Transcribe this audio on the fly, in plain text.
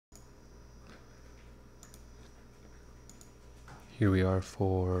here we are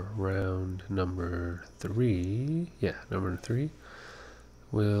for round number 3. Yeah, number 3.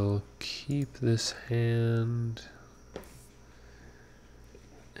 We'll keep this hand,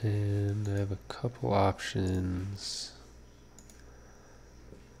 and I have a couple options.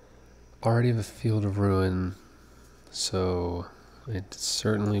 Already have a Field of Ruin, so I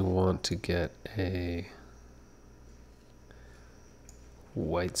certainly want to get a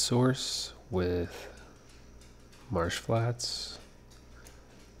white source with Marsh Flats,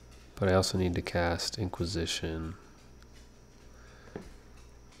 but I also need to cast Inquisition.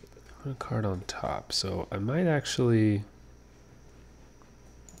 A card on top, so I might actually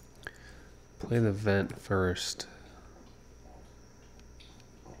play the Vent first.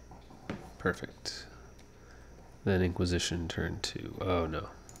 Perfect. Then Inquisition turn 2. Oh no.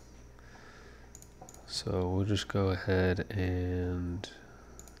 So we'll just go ahead and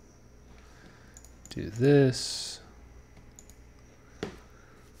do this.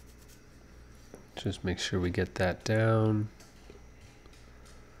 Just make sure we get that down.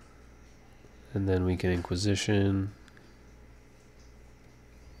 And then we can Inquisition.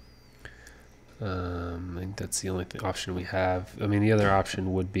 I think that's the only option we have. I mean, the other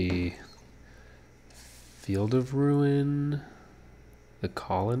option would be Field of Ruin, the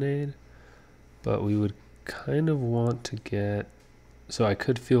Colonnade, but we would kind of want to get, so I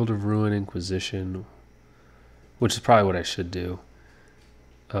could Field of Ruin Inquisition, which is probably what I should do.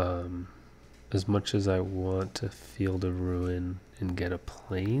 As much as I want to Field of Ruin and get a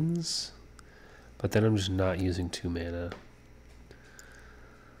Plains, but then I'm just not using 2 mana.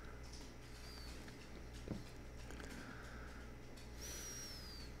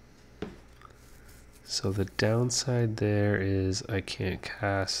 So the downside there is I can't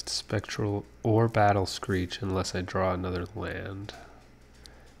cast Spectral or Battle Screech unless I draw another land.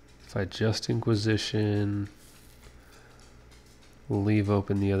 If I just Inquisition, leave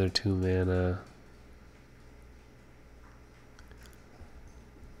open the other 2 mana,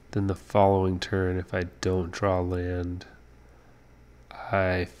 then the following turn, if I don't draw land,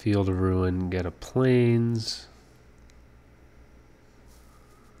 I Field of Ruin, get a Plains,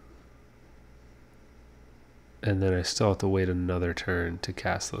 and then I still have to wait another turn to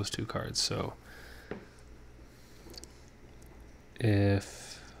cast those 2 cards. So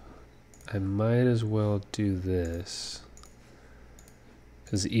if I might as well do this,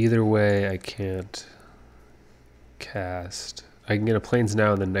 because either way I can't cast. I can get a Plains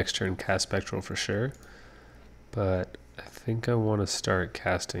now and then next turn cast Spectral for sure, but I think I want to start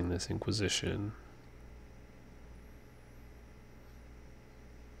casting this Inquisition.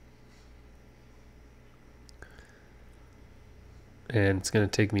 And it's going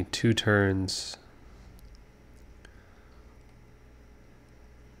to take me 2 turns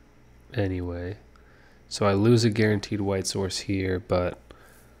anyway. So I lose a guaranteed white source here, but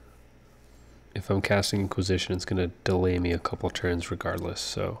if I'm casting Inquisition, it's going to delay me a couple turns regardless.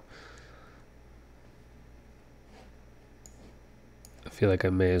 So I feel like I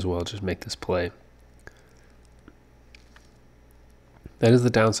may as well just make this play. That is the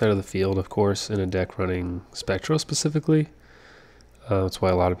downside of the field, of course, in a deck running Spectral specifically. That's why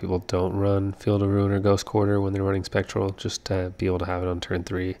a lot of people don't run Field of Ruin or Ghost Quarter when they're running Spectral, just to be able to have it on turn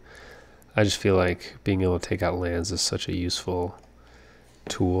 3. I just feel like being able to take out lands is such a useful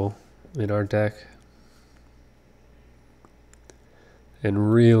tool in our deck.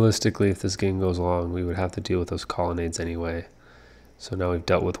 And realistically, if this game goes long, we would have to deal with those Colonnades anyway. So now we've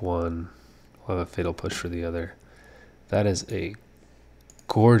dealt with one, we'll have a Fatal Push for the other. That is a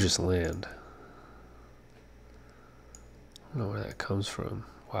gorgeous land. I don't know where that comes from.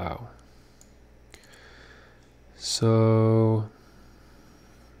 Wow. So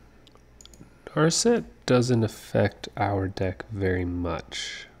Narset doesn't affect our deck very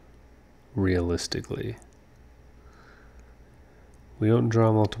much, realistically. We don't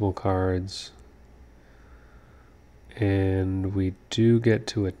draw multiple cards, and we do get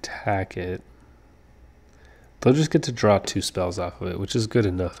to attack it. They'll just get to draw 2 spells off of it, which is good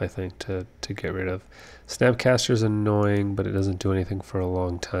enough, I think, to get rid of. Snapcaster is annoying, but it doesn't do anything for a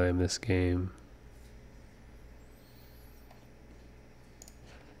long time this game.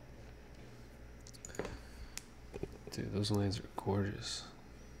 Dude, those lands are gorgeous.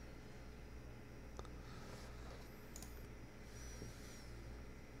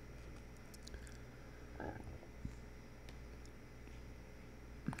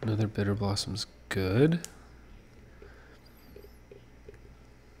 Another Bitter Blossom's good.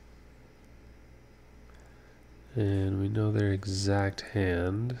 And we know their exact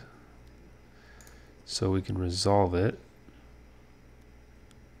hand, so we can resolve it,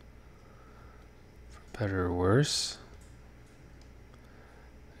 for better or worse.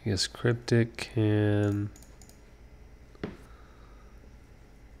 I guess Cryptic can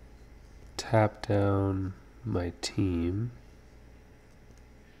tap down my team.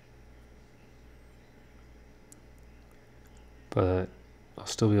 But I'll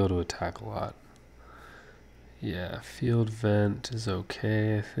still be able to attack a lot. Yeah, Field Vent is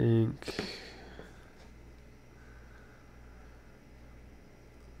okay, I think.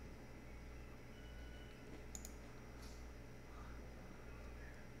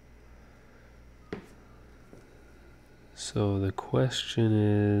 So the question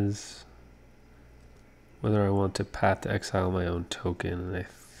is whether I want to path to exile my own token, and I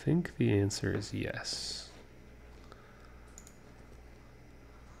think the answer is yes.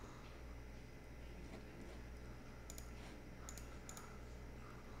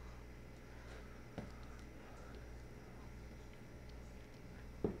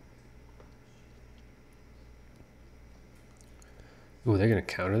 Ooh, they're gonna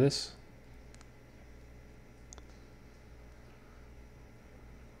counter this?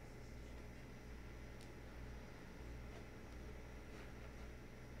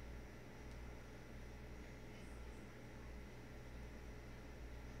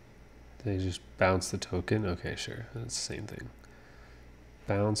 They just bounce the token? Okay, sure. That's the same thing.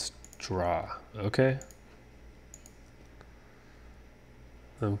 Bounce, draw. Okay.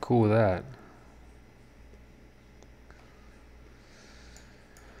 I'm cool with that.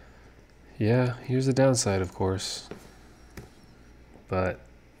 Yeah, here's the downside, of course. But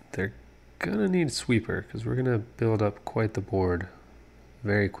they're gonna need a sweeper because we're gonna build up quite the board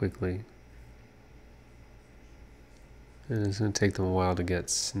very quickly. And it's gonna take them a while to get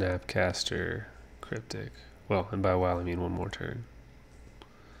Snapcaster Cryptic. Well, and by a while I mean one more turn.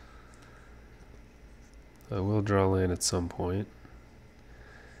 I will draw land at some point.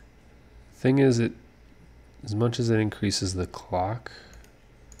 Thing is, as much as it increases the clock,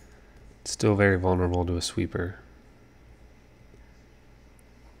 it's still very vulnerable to a sweeper.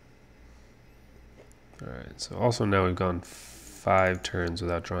 Alright, so also now we've gone 5 turns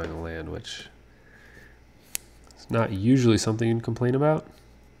without drawing a land, which is not usually something you can complain about,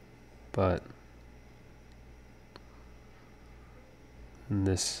 but in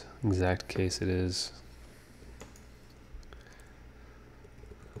this exact case it is.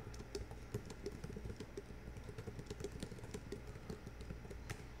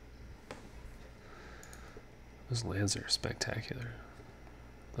 Those lands are spectacular.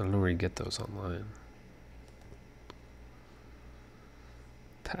 I don't know where you get those online.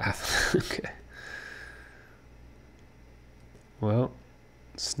 Path. Okay. Well,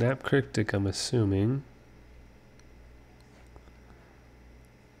 Snap Cryptic, I'm assuming.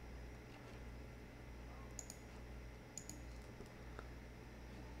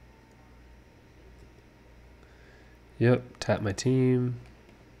 Yep, tap my team.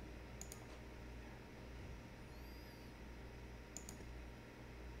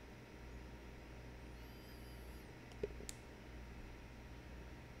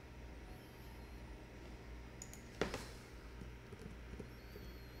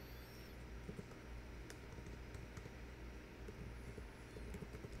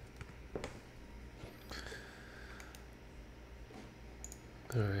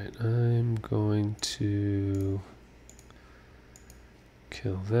 Alright, I'm going to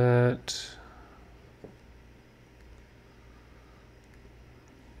kill that.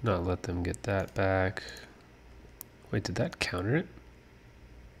 Not let them get that back. Wait, did that counter it?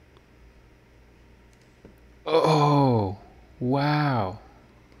 Oh, wow.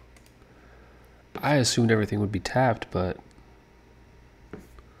 I assumed everything would be tapped, but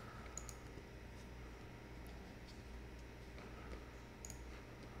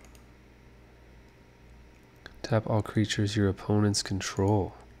tap all creatures your opponents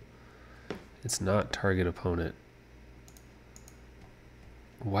control. It's not target opponent.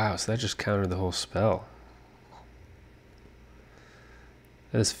 Wow, so that just countered the whole spell.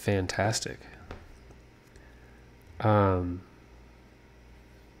 That is fantastic. And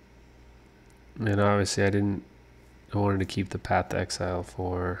obviously I wanted to keep the Path to Exile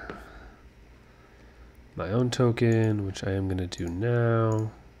for my own token, which I am going to do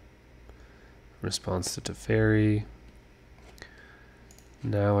now. Response to Teferi.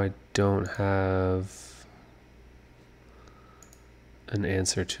 Now I don't have an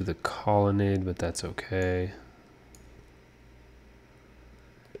answer to the Colonnade, but that's okay.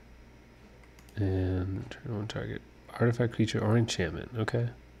 And turn on target artifact, creature, or enchantment. Okay.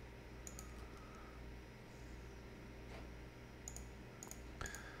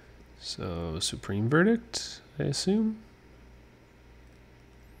 So Supreme Verdict, I assume.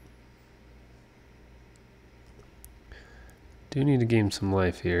 Do need to gain some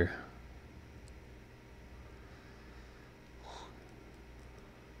life here.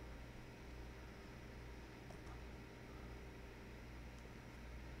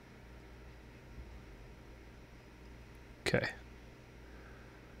 Okay.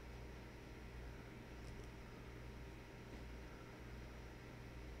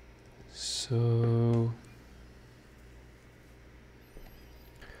 So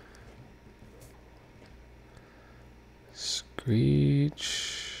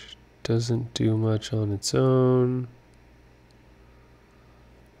Screech doesn't do much on its own.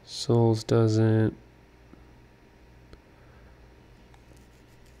 Souls doesn't.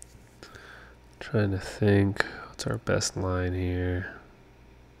 Trying to think, what's our best line here?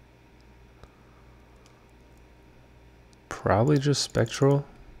 Probably just Spectral.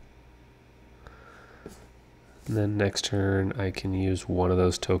 And then next turn I can use one of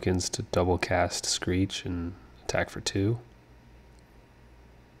those tokens to double cast Screech and attack for 2.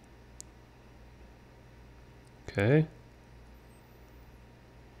 Okay.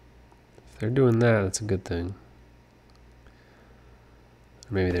 If they're doing that, that's a good thing.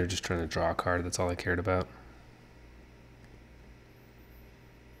 Or maybe they're just trying to draw a card, that's all I cared about.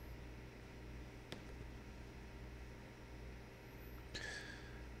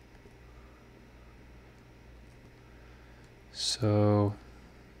 So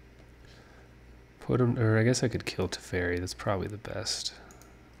put him, or I guess I could kill Teferi, that's probably the best.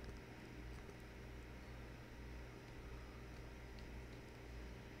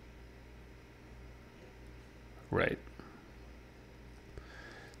 Right.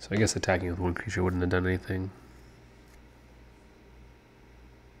 So I guess attacking with one creature wouldn't have done anything.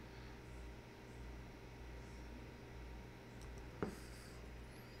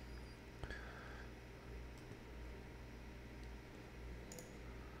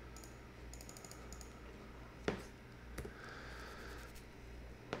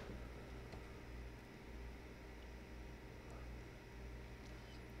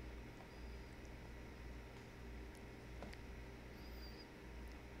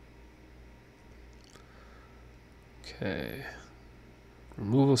 Okay.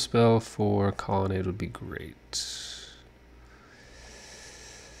 Removal spell for Colonnade would be great.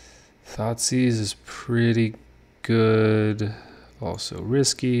 Thoughtseize is pretty good. Also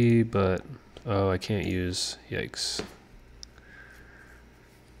risky, but oh, I can't use. Yikes.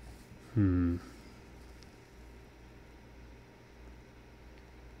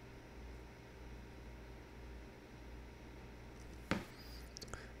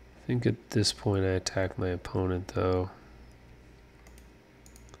 I think at this point I attack my opponent though.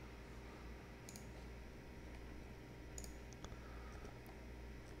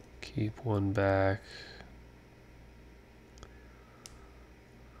 Keep one back.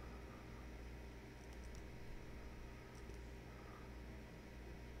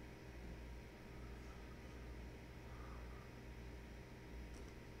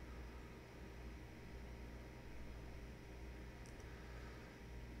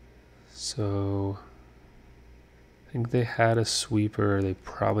 So I think they had a sweeper, they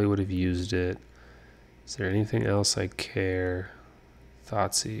probably would have used it. Is there anything else I care?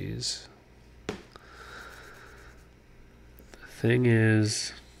 Thoughtseize. The thing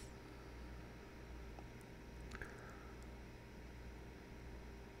is,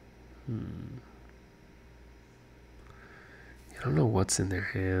 I don't know what's in their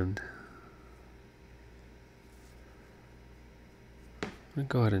hand. I'm gonna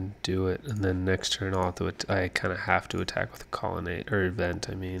go ahead and do it, and then next turn I'll have to I kind of have to attack with a colonnade, or event,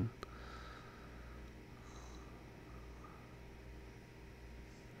 I mean.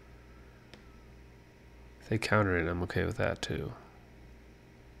 If they counter it, I'm okay with that too.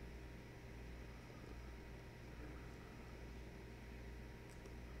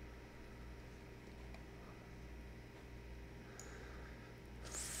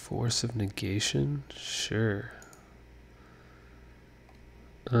 Force of negation? Sure.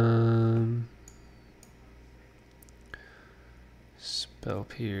 Spell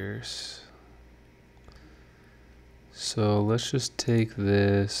pierce. So let's just take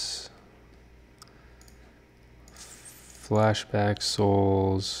this. Flashback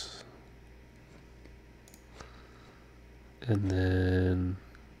souls. And then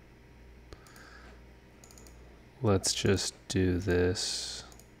let's just do this.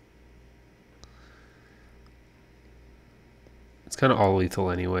 It's kind of all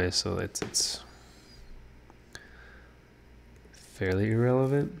lethal anyway, so it's fairly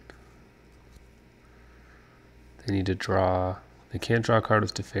irrelevant. They need to draw. They can't draw a card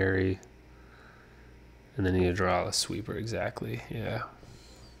with Teferi. And they need to draw a sweeper, exactly. Yeah.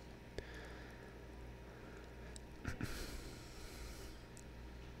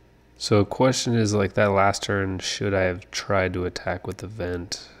 So question is, like, that last turn, should I have tried to attack with the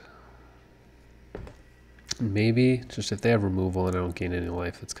vent? Maybe, just if they have removal and I don't gain any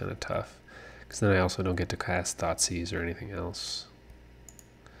life, it's kind of tough. Because then I also don't get to cast Thoughtseize or anything else.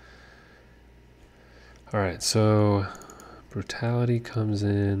 Alright, so Brutality comes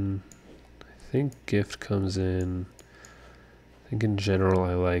in. I think Gift comes in. I think in general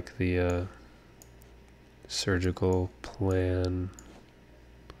I like the Surgical Plan.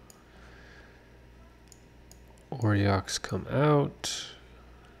 Oriox come out.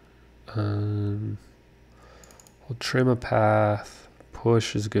 We'll trim a path.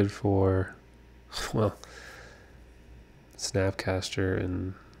 Push is good for, well, Snapcaster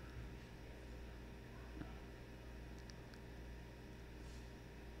and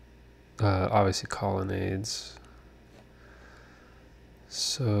obviously Colonnades.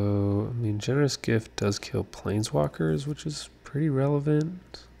 So, I mean, Generous Gift does kill Planeswalkers, which is pretty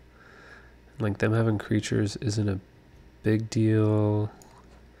relevant. Like, them having creatures isn't a big deal.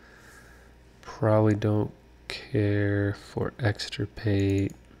 Probably don't care for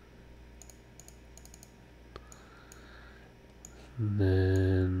Extirpate. And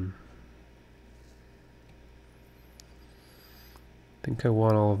then I think I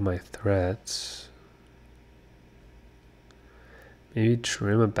want all of my threats. Maybe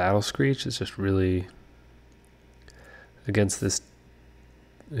trim a Battle Screech. It's just really against this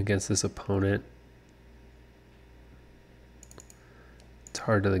opponent. It's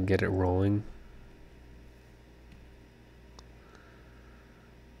hard to get it rolling.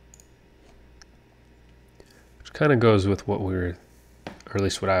 Which kind of goes with what we were, or at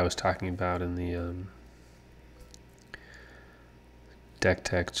least what I was talking about in the deck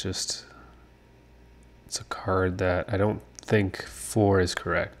tech. Just, it's a card that I don't think 4 is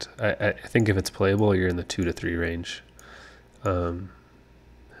correct. I think if it's playable, you're in the 2 to 3 range.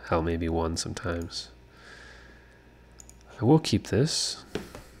 Hell, maybe 1 sometimes. I will keep this.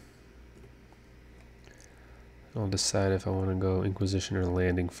 I'll decide if I want to go Inquisition or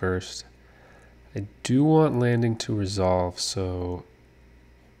Landing first. I do want Landing to resolve, so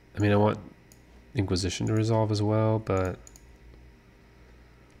I mean, I want Inquisition to resolve as well, but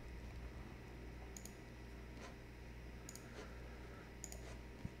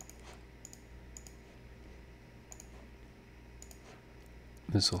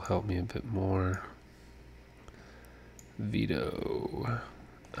this will help me a bit more. Veto.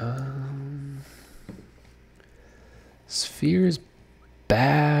 Sphere is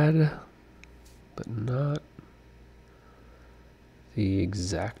bad, but not the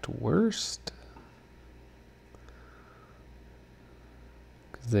exact worst.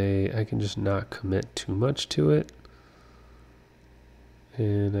 I can just not commit too much to it.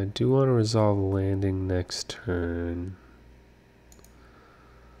 And I do want to resolve Landing next turn.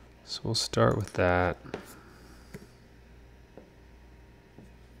 So we'll start with that.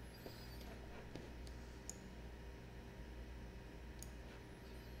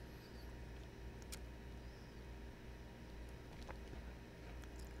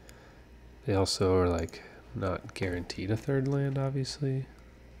 They also are like not guaranteed a 3rd land, obviously.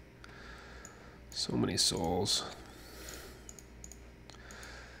 So many souls.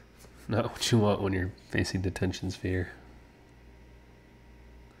 Not what you want when you're facing Detention Sphere.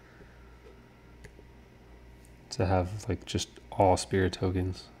 To have like just all Spirit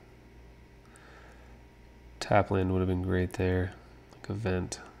tokens. Tap land would have been great there, like a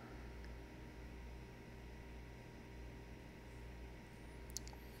Vent.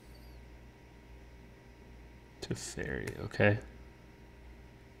 To Fairy, okay.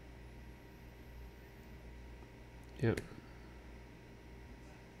 Yep.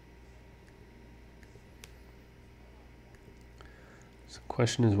 So the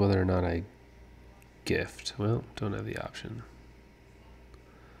question is whether or not I gift. Well, don't have the option.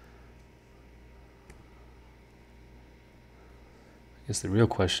 I guess the real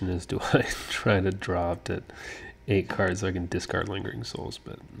question is, do I try to draw up to 8 cards so I can discard Lingering Souls,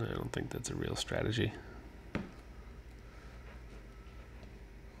 but I don't think that's a real strategy.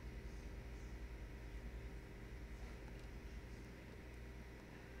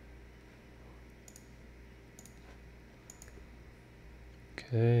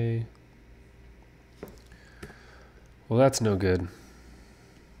 Okay. Well, that's no good.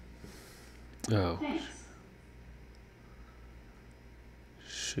 Oh. Thanks.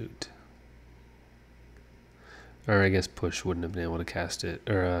 Shoot. Or I guess Push wouldn't have been able to cast it,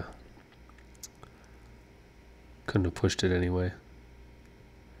 or couldn't have pushed it anyway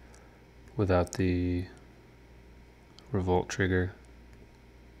without the Revolt trigger.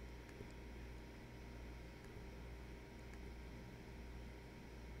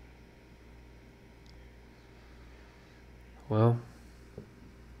 well,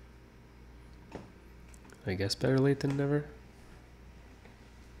 I guess better late than never.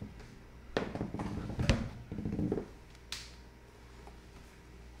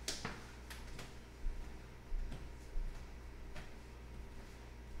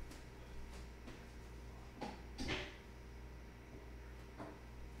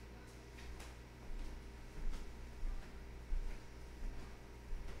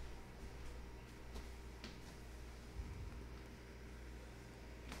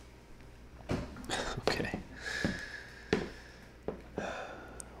 Okay.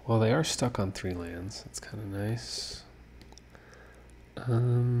 Well, they are stuck on 3 lands. That's kind of nice.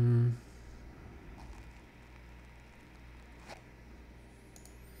 Can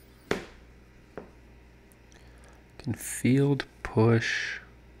field push.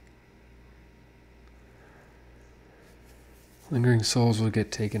 Lingering Souls will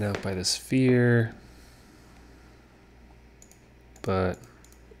get taken out by the sphere, but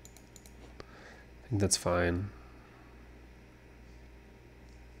I think that's fine.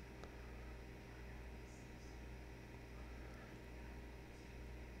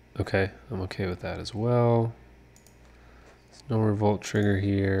 Okay, I'm okay with that as well. There's no revolt trigger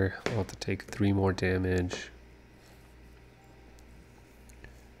here. I'll have to take 3 more damage.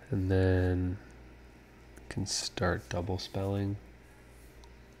 And then can start double spelling.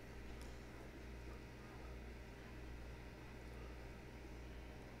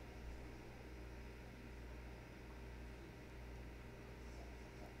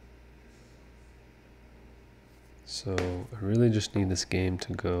 So I really just need this game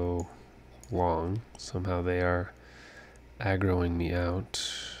to go long. Somehow they are aggroing me out.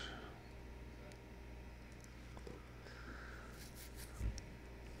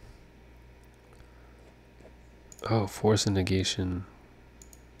 Oh, force and negation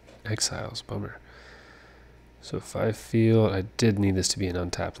exiles, bummer. So if I feel I did need this to be an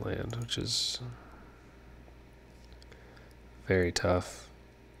untapped land, which is very tough.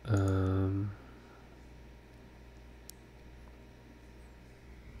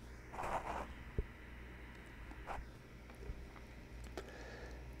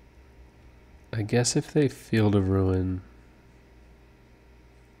 I guess if they Field of Ruin,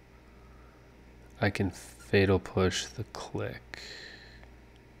 I can Fatal Push the click.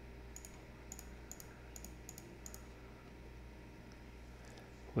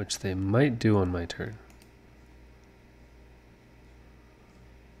 Which they might do on my turn.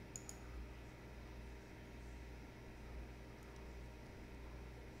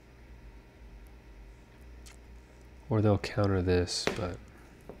 Or they'll counter this, but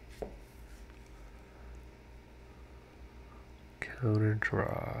counter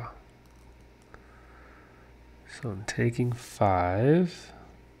draw. So I'm taking 5.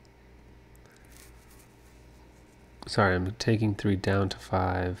 Sorry, I'm taking 3 down to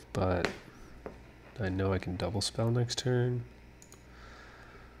 5, but I know I can double spell next turn.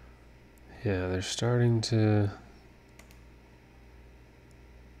 Yeah, they're starting to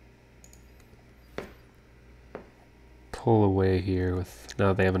pull away here with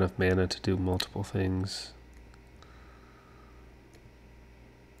now they have enough mana to do multiple things.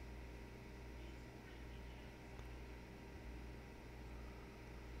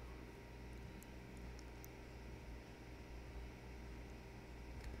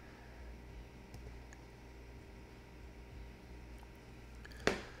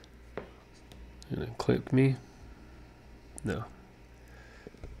 Gonna clip me? No.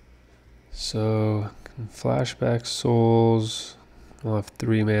 So flashback souls. I'll have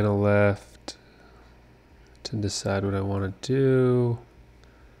 3 mana left to decide what I want to do.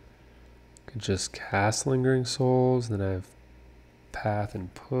 Could just cast Lingering Souls, then I have Path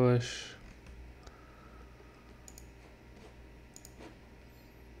and Push.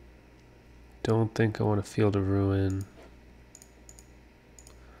 Don't think I want to Field of Ruin.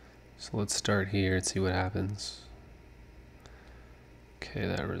 So let's start here and see what happens. Okay,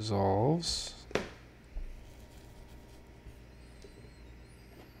 that resolves.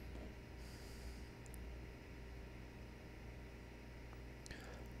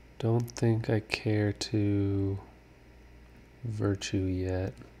 Don't think I care to Virtue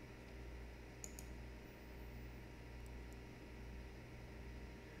yet.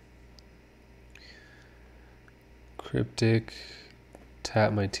 Cryptic.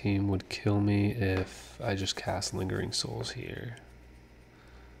 Tap my team would kill me if I just cast Lingering Souls here.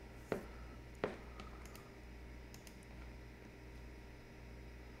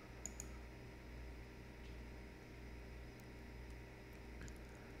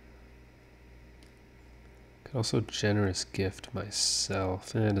 Could also Generous Gift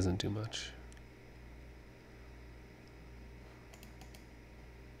myself. It doesn't do much.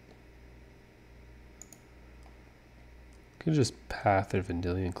 Could just path or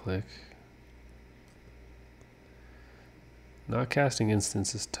Vendilion Click. Not casting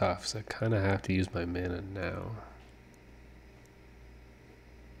instants is tough, so I kind of have to use my mana now.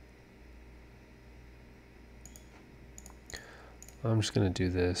 I'm just going to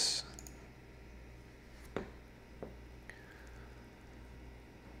do this.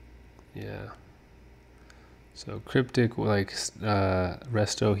 Yeah. So Cryptic, like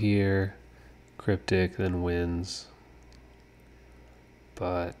Resto here, Cryptic, then wins.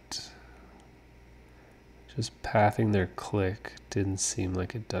 But just pathing their click didn't seem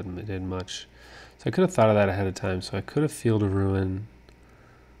like it did much. So I could have thought of that ahead of time. So I could have Field of Ruin,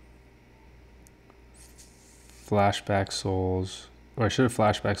 Flashback Souls, or I should have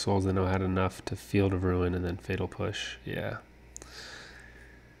Flashback Souls, then I had enough to Field of Ruin and then Fatal Push. Yeah.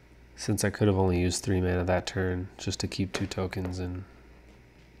 Since I could have only used 3 mana that turn just to keep 2 tokens and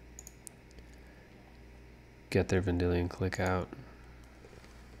get their Vendilion Click out.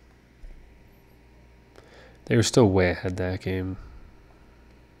 They were still way ahead that game.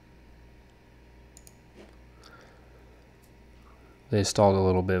 They stalled a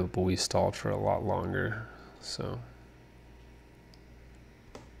little bit, but we stalled for a lot longer. So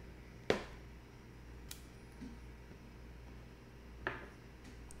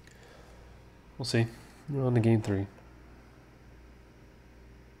we'll see. We're on to game 3.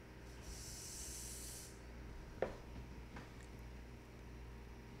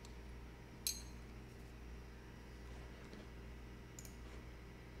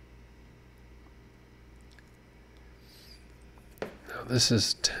 Now this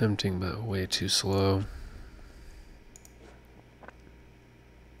is tempting, but way too slow.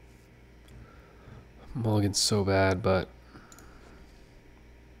 Mulligan's so bad, but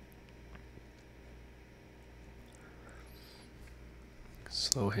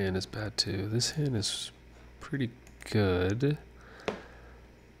slow hand is bad too. This hand is pretty good. The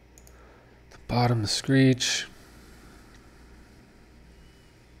bottom, the Screech.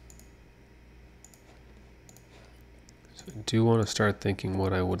 So I do want to start thinking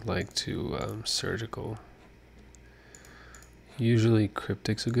what I would like to surgical. Usually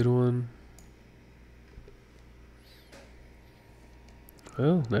Cryptic's a good one.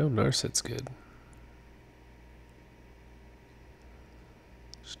 Well, now Narset's good.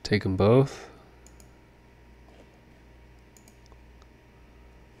 Just take them both.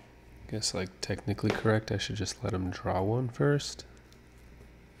 Guess, like, technically correct, I should just let him draw one first.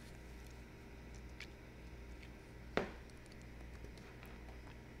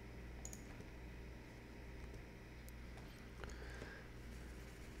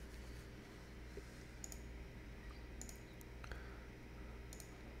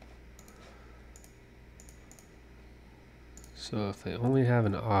 So if they only have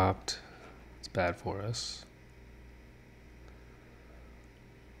an opt, it's bad for us.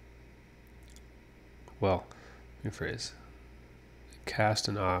 Well, rephrase. Cast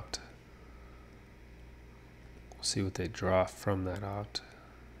an opt. We'll see what they draw from that opt.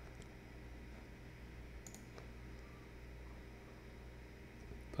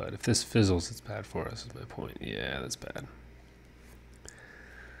 But if this fizzles, it's bad for us, is my point. Yeah, that's bad.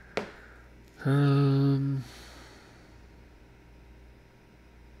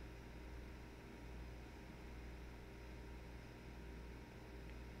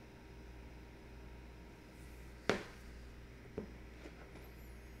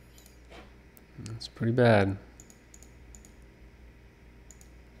 That's pretty bad.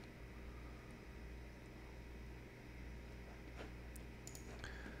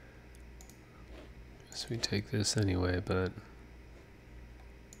 Guess we take this anyway, but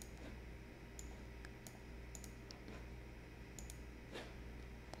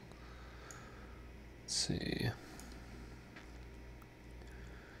let's see.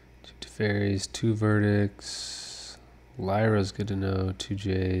 2 Teferis, 2 Verdicts. Lyra's good to know. 2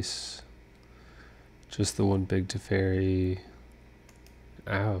 Jace. Just the 1 big Teferi.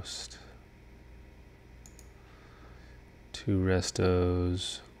 Oust. 2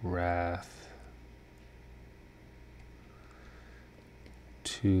 Restos. Wrath.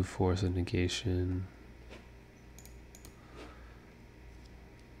 2 Force of Negation.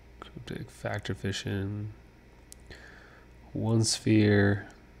 Cryptic Factor Fission. 1 Sphere.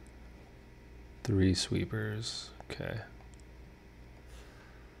 3 Sweepers. Okay.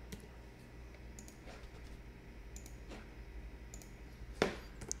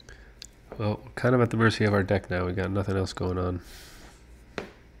 Well, kind of at the mercy of our deck now. We got nothing else going on.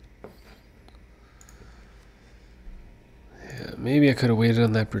 Yeah, maybe I could have waited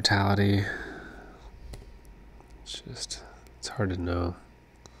on that brutality. It's hard to know.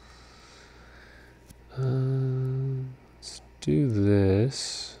 Let's do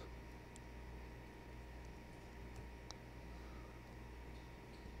this.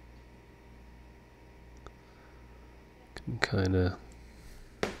 Can kind of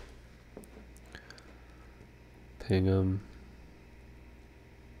ping them.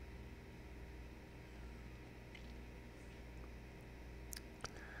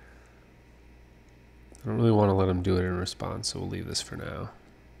 I don't really want to let them do it in response, so we'll leave this for now.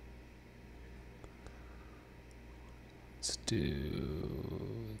 Let's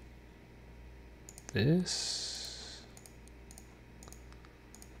do this.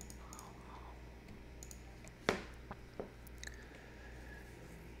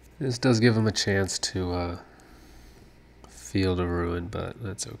 This does give them a chance to Field of Ruin, but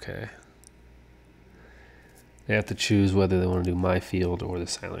that's okay. They have to choose whether they want to do my field or the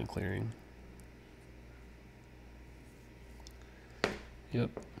silent clearing. Yep.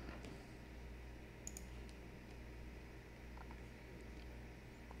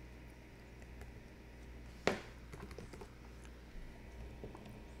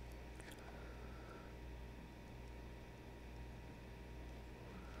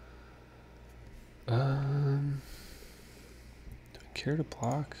 Do I care to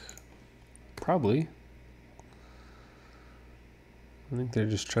block? Probably. I think they're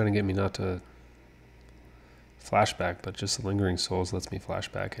just trying to get me not to flashback, but just Lingering Souls lets me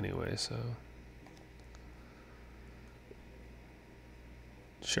flashback anyway, so.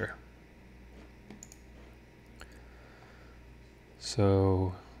 Sure.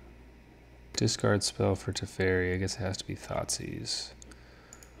 So, discard spell for Teferi. I guess it has to be Thoughtseize.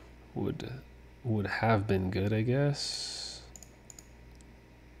 Would have been good, I guess.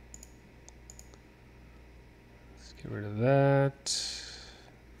 Let's get rid of that.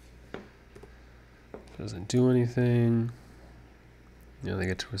 Doesn't do anything. Now they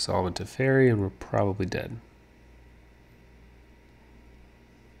get to resolve into Teferi, and we're probably dead.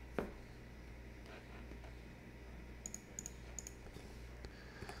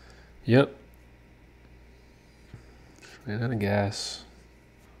 Yep. Ran out of gas.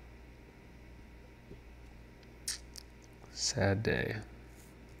 Sad day.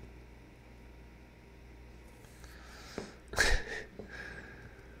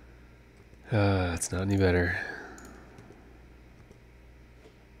 It's not any better.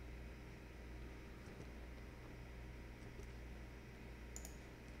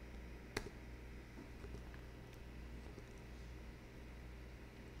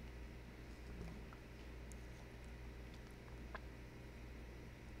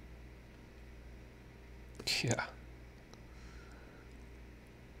 Yeah.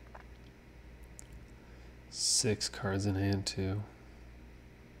 6 cards in hand too.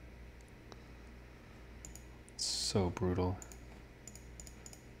 So brutal.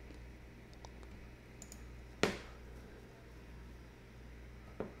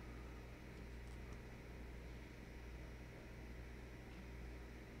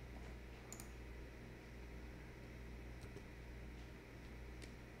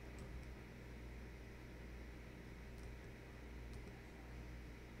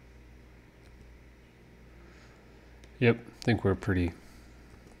 Yep, I think we're pretty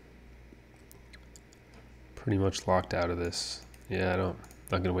much locked out of this. Yeah,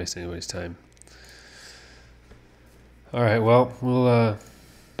 not gonna waste anybody's time. All right, well,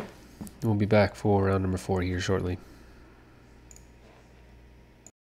 we'll be back for round number 4 here shortly.